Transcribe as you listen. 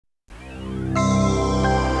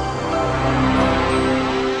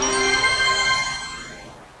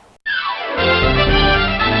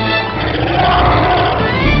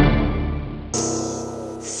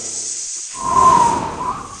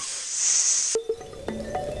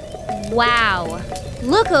Wow!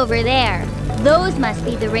 Look over there. Those must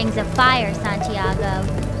be the rings of fire, Santiago.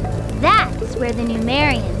 That's where the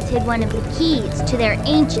Numerians hid one of the keys to their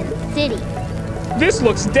ancient city. This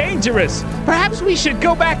looks dangerous. Perhaps we should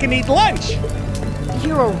go back and eat lunch.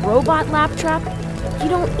 You're a robot, Laptrap? You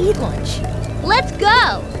don't eat lunch. Let's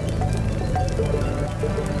go!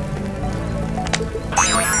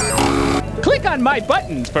 Click on my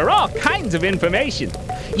buttons for all kinds of information.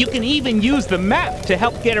 You can even use the map to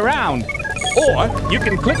help get around. Or you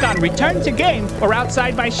can click on Return to Game or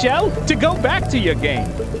Outside My Shell to go back to your game.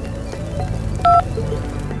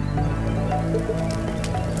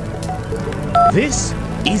 This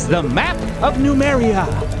is the map of Numeria.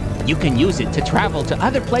 You can use it to travel to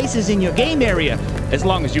other places in your game area, as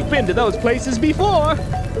long as you've been to those places before.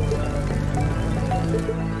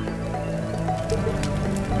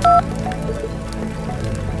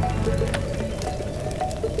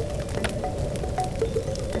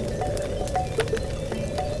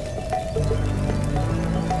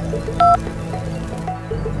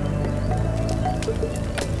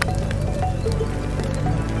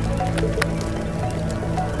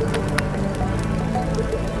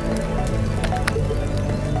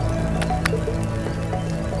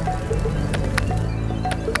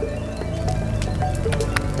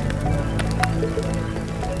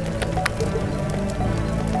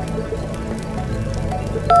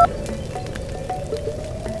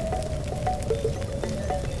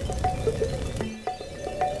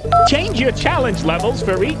 Change your challenge levels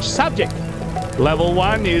for each subject. Level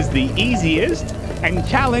 1 is the easiest, and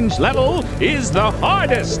challenge level is the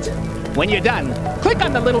hardest. When you're done, click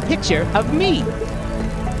on the little picture of me.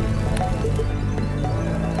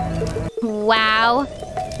 Wow!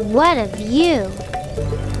 What a view!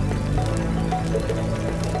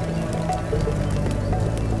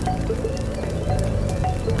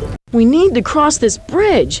 We need to cross this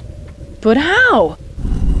bridge. But how?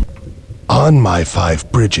 On my 5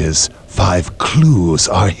 bridges, 5 clues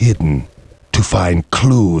are hidden. To find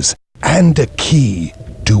clues and a key,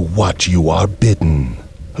 do what you are bidden.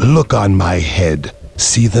 Look on my head,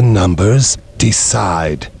 see the numbers,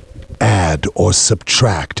 decide. Add or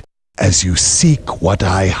subtract as you seek what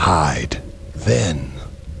I hide. Then,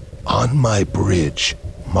 on my bridge,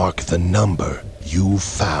 mark the number you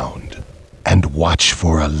found. And watch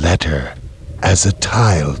for a letter as a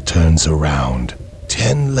tile turns around.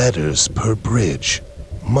 10 letters per bridge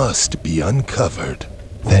must be uncovered.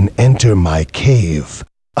 Then enter my cave,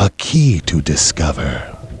 a key to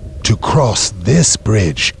discover. To cross this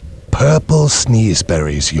bridge, purple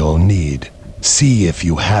sneezeberries you'll need. See if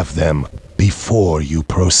you have them before you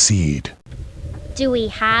proceed. Do we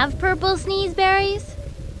have purple sneezeberries?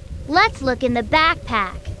 Let's look in the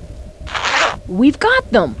backpack. We've got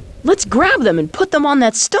them. Let's grab them and put them on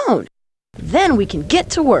that stone. Then we can get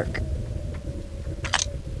to work.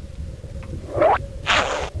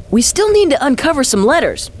 We still need to uncover some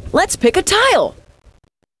letters. Let's pick a tile.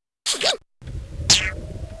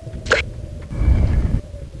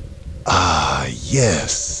 Ah,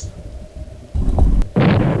 yes.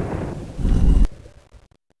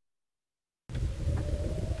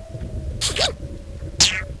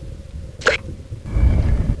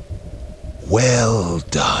 Well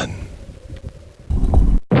done.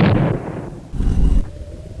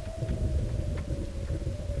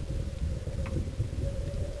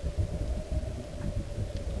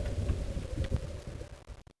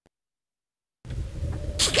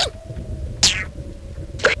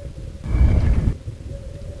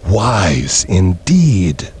 Wise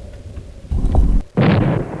indeed.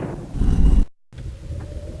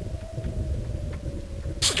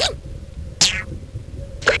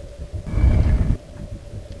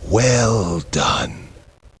 Well done.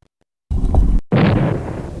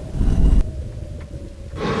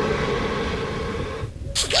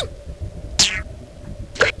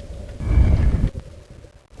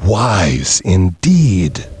 Wise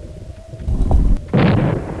indeed.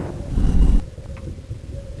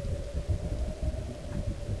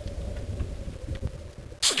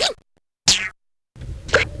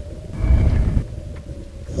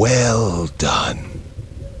 Well done.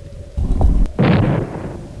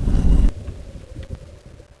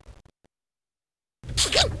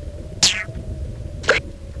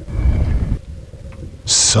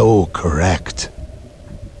 So correct.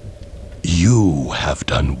 You have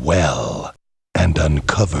done well and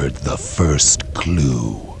uncovered the first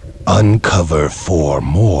clue. Uncover 4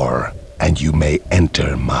 more, and you may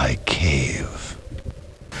enter my cave.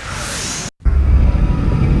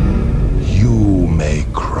 You may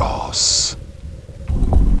cross.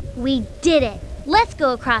 We did it! Let's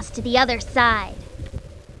go across to the other side.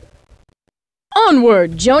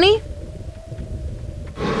 Onward, Joni.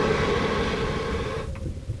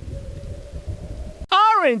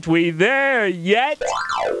 Aren't we there yet?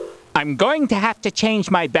 I'm going to have to change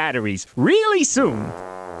my batteries really soon.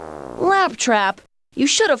 Laptrap, you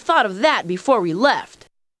should have thought of that before we left.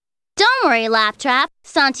 Don't worry, Laptrap.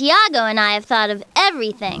 Santiago and I have thought of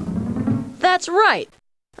everything. That's right.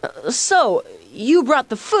 So, you brought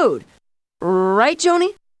the food, right,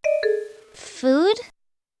 Joni? Food?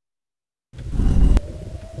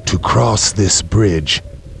 To cross this bridge,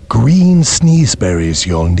 green sneezeberries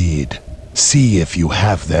you'll need. See if you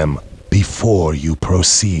have them before you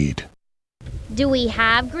proceed. Do we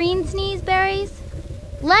have green sneezeberries?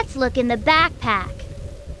 Let's look in the backpack.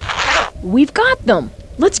 We've got them.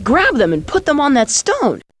 Let's grab them and put them on that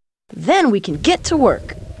stone. Then we can get to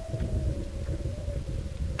work.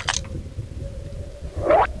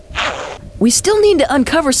 We still need to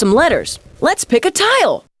uncover some letters. Let's pick a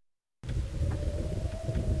tile.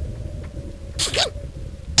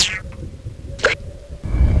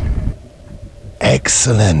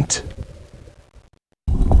 Excellent.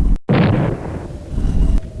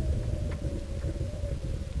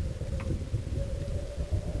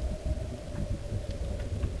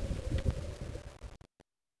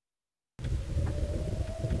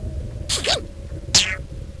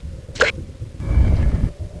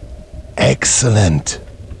 Excellent.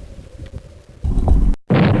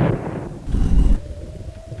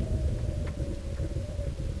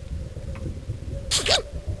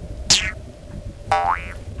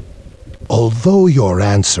 Although your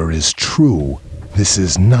answer is true, this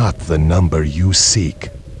is not the number you seek.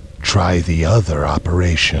 Try the other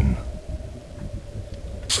operation.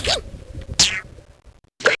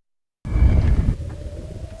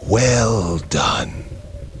 Well done.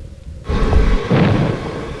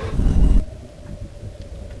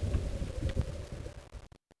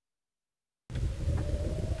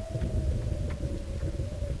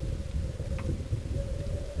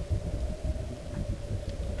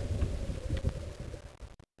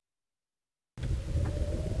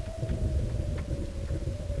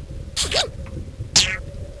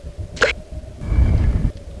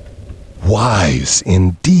 Wise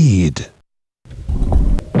indeed.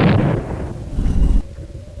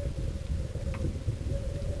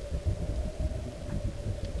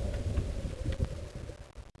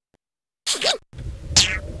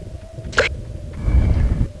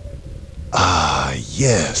 Ah,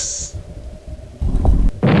 yes.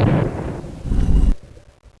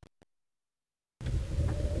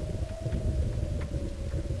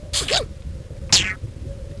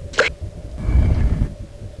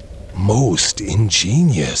 Most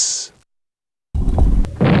ingenious.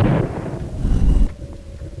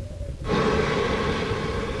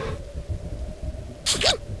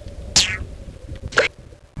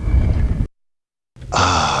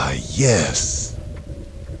 Ah, yes.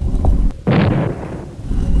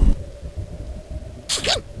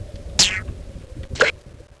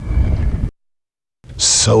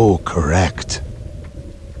 So correct.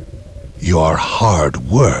 Your hard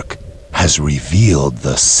work has revealed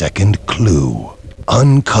the second clue.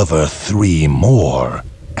 Uncover 3 more,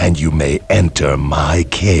 and you may enter my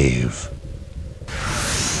cave.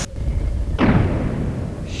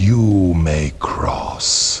 You may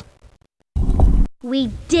cross.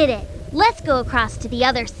 We did it. Let's go across to the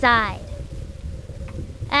other side.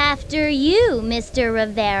 After you, Mr.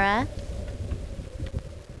 Rivera.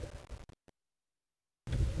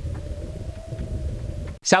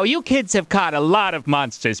 So you kids have caught a lot of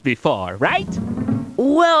monsters before, right?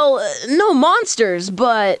 Well, no monsters,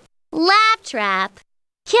 but... Laptrap.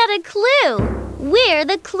 Get a clue. We're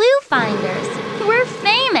the Cluefinders. We're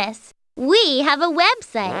famous. We have a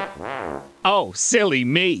website. Oh, silly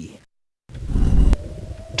me.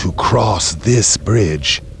 To cross this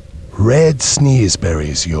bridge, red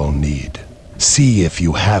sneezeberries you'll need. See if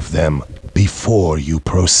you have them before you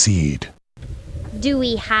proceed. Do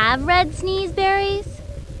we have red sneezeberries?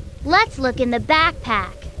 Let's look in the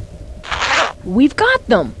backpack. We've got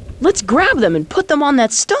them. Let's grab them and put them on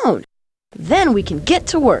that stone. Then we can get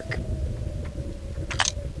to work.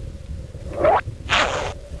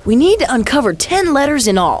 We need to uncover 10 letters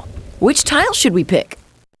in all. Which tile should we pick?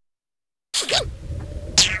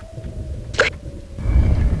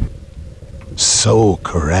 So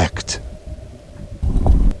correct.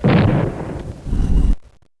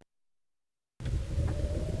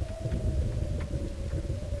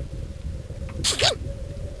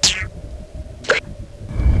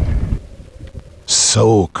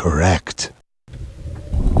 So correct.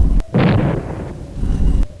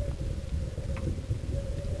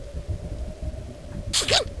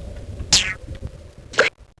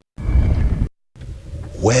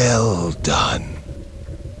 Well done.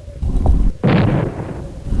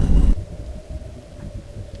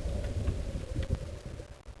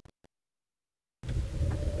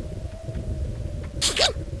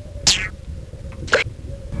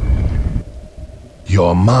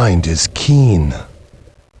 Your mind is keen.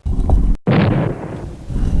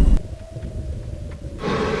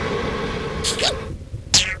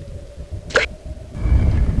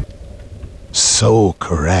 So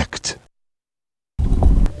correct.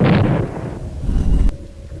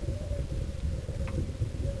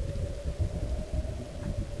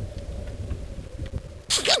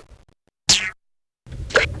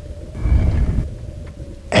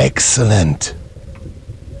 Excellent.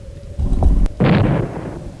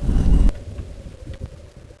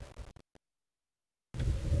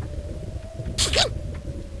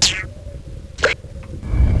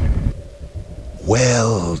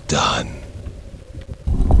 Well done.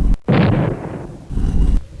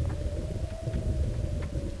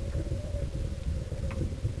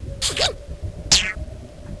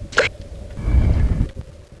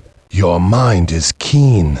 Your mind is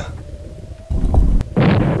keen.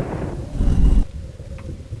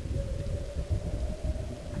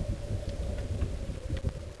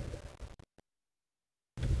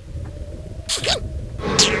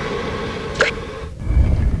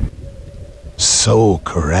 So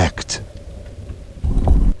correct.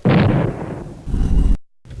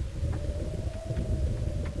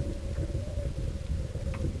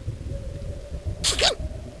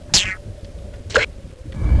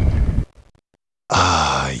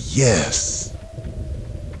 Ah, yes.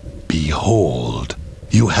 Behold,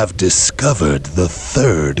 you have discovered the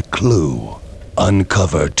third clue.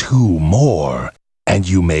 Uncover 2 more, and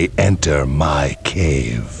you may enter my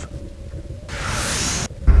cave.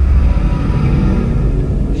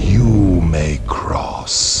 You may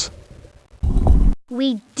cross.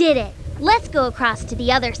 We did it. Let's go across to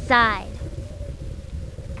the other side.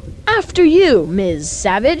 After you, Ms.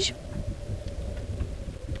 Savage.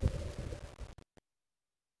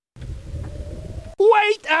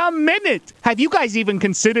 Wait a minute! Have you guys even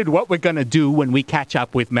considered what we're gonna do when we catch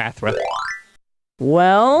up with Mathra?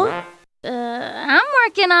 Well, I'm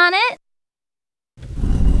working on it.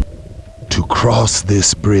 To cross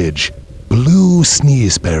this bridge, blue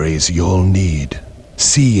sneezeberries you'll need.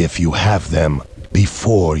 See if you have them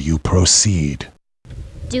before you proceed.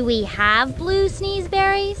 Do we have blue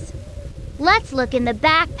sneezeberries? Let's look in the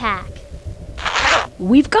backpack.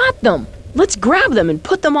 we've got them. Let's grab them and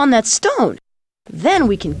put them on that stone. Then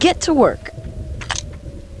we can get to work.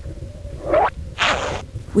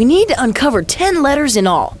 We need to uncover 10 letters in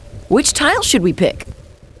all. Which tile should we pick?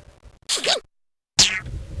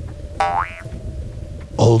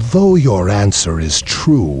 Although your answer is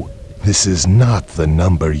true, this is not the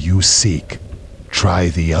number you seek. Try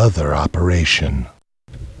the other operation.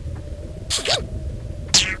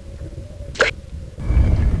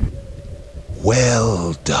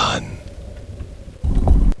 Well done.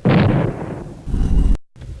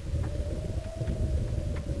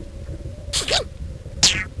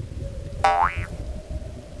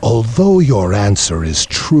 Although your answer is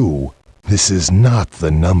true, this is not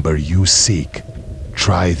the number you seek.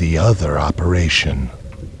 Try the other operation.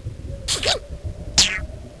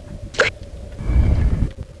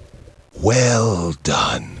 Well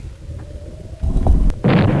done.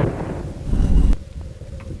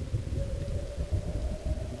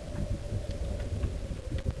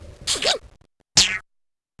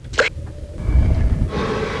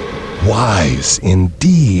 Wise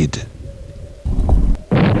indeed.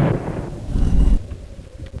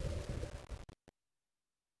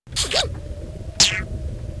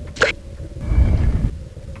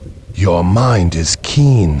 Your mind is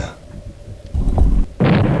keen.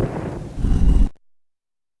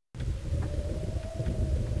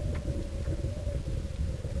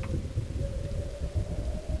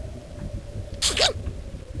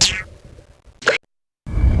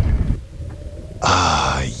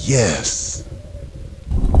 Ah, yes.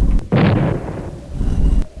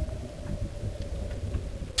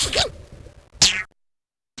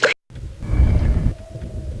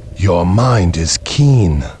 Your mind is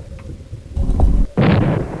keen.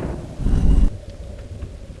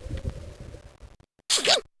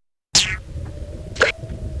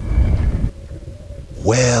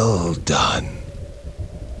 Well done.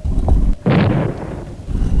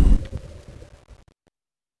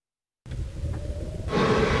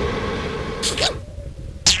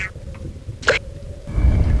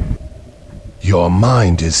 Your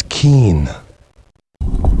mind is keen.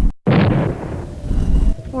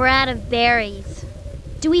 We're out of berries.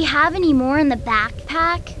 Do we have any more in the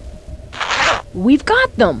backpack? We've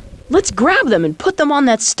got them. Let's grab them and put them on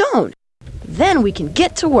that stone. Then we can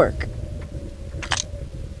get to work.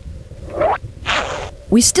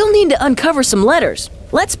 We still need to uncover some letters.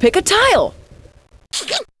 Let's pick a tile.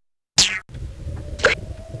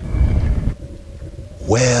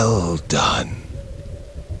 Well done.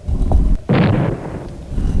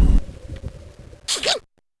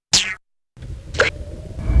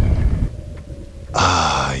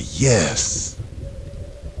 Ah, yes.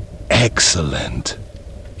 Excellent.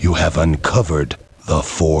 You have uncovered the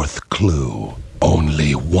fourth clue.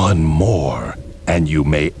 Only one more, and you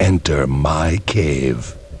may enter my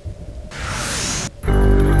cave.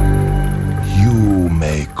 You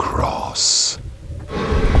may cross.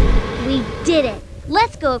 We did it.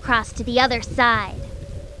 Let's go across to the other side.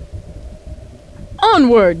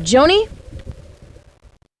 Onward, Joni!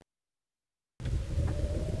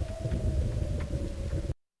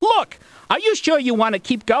 Look! Are you sure you want to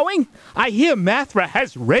keep going? I hear Mathra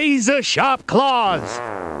has razor-sharp claws.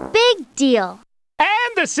 Big deal.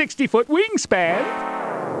 And a 60-foot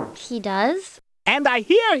wingspan. He does? And I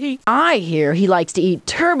hear he likes to eat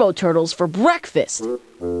turbo turtles for breakfast.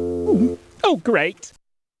 Oh, great.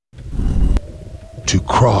 To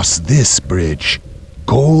cross this bridge,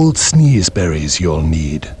 gold sneezeberries you'll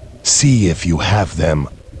need. See if you have them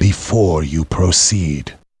before you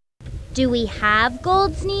proceed. Do we have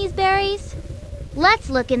gold sneezeberries? Let's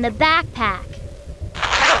look in the backpack.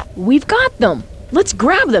 We've got them. Let's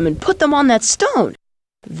grab them and put them on that stone.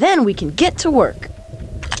 Then we can get to work.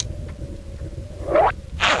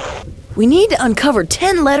 We need to uncover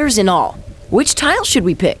 10 letters in all. Which tile should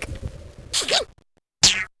we pick?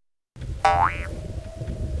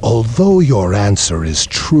 Although your answer is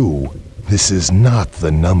true, this is not the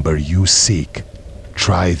number you seek.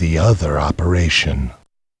 Try the other operation.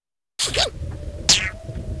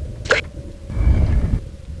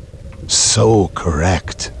 So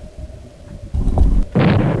correct.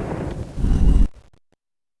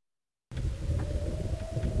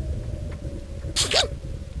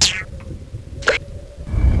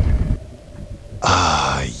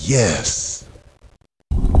 Ah, yes.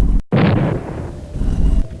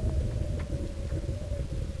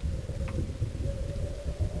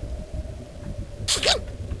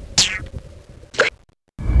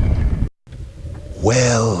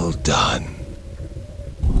 Well done.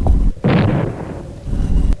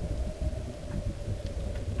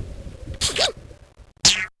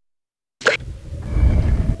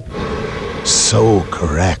 So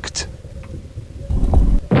correct.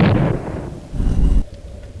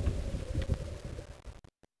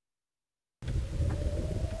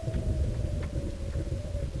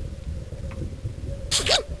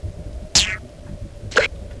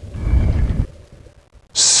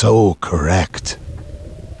 So correct.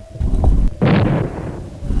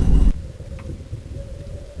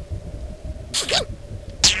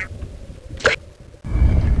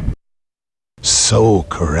 So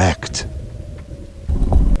correct.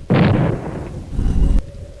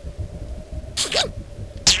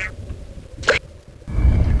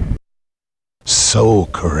 So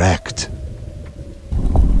correct.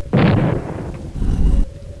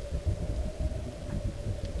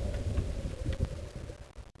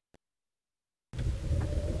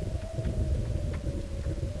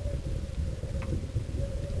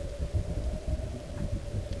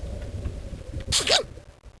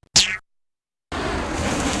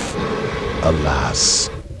 Alas,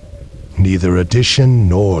 neither addition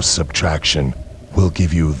nor subtraction will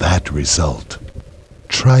give you that result.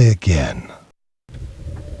 Try again.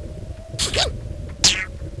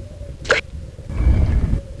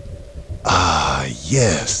 Ah,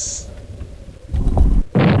 yes.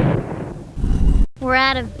 We're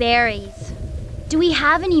out of berries. Do we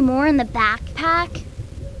have any more in the backpack?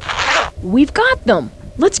 We've got them.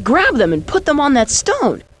 Let's grab them and put them on that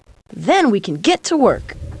stone. Then we can get to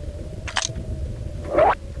work.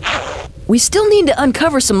 We still need to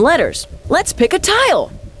uncover some letters. Let's pick a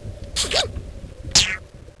tile.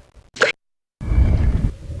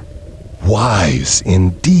 Wise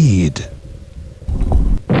indeed.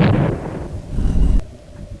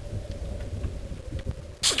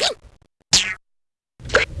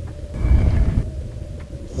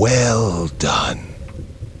 Well done.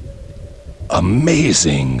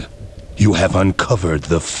 Amazing. You have uncovered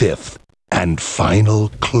the fifth and final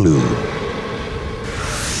clue.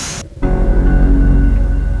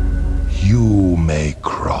 You may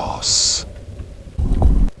cross.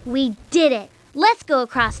 We did it. Let's go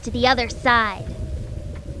across to the other side.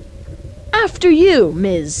 After you,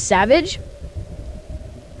 Ms. Savage.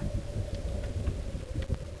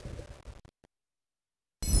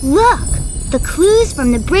 Look! The clues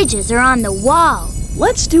from the bridges are on the wall.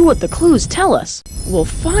 Let's do what the clues tell us. We'll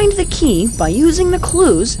find the key by using the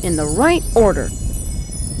clues in the right order.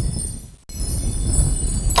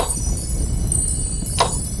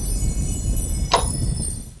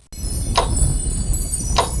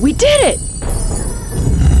 We did it!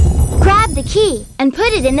 Grab the key and put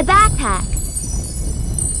it in the backpack.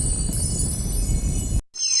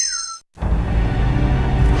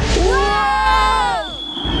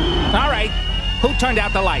 All right, who turned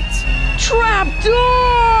out the lights?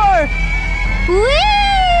 Trapdoor! Whee!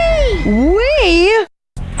 We?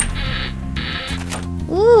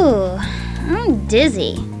 Ooh, I'm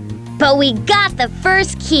dizzy. But we got the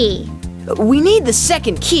first key. We need the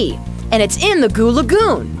second key, and it's in the Goo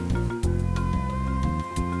Lagoon.